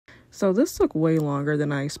So this took way longer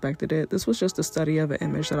than I expected it. This was just a study of an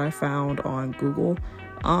image that I found on Google.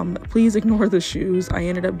 Please ignore the shoes. I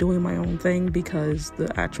ended up doing my own thing because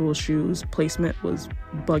the actual shoes placement was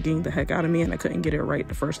bugging the heck out of me and I couldn't get it right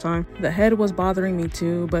the first time. The head was bothering me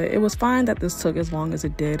too, but it was fine that this took as long as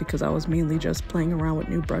it did because I was mainly just playing around with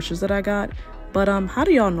new brushes that I got. But how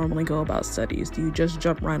do y'all normally go about studies? Do you just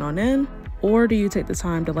jump right on in? Or do you take the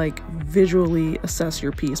time to like visually assess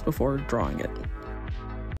your piece before drawing it?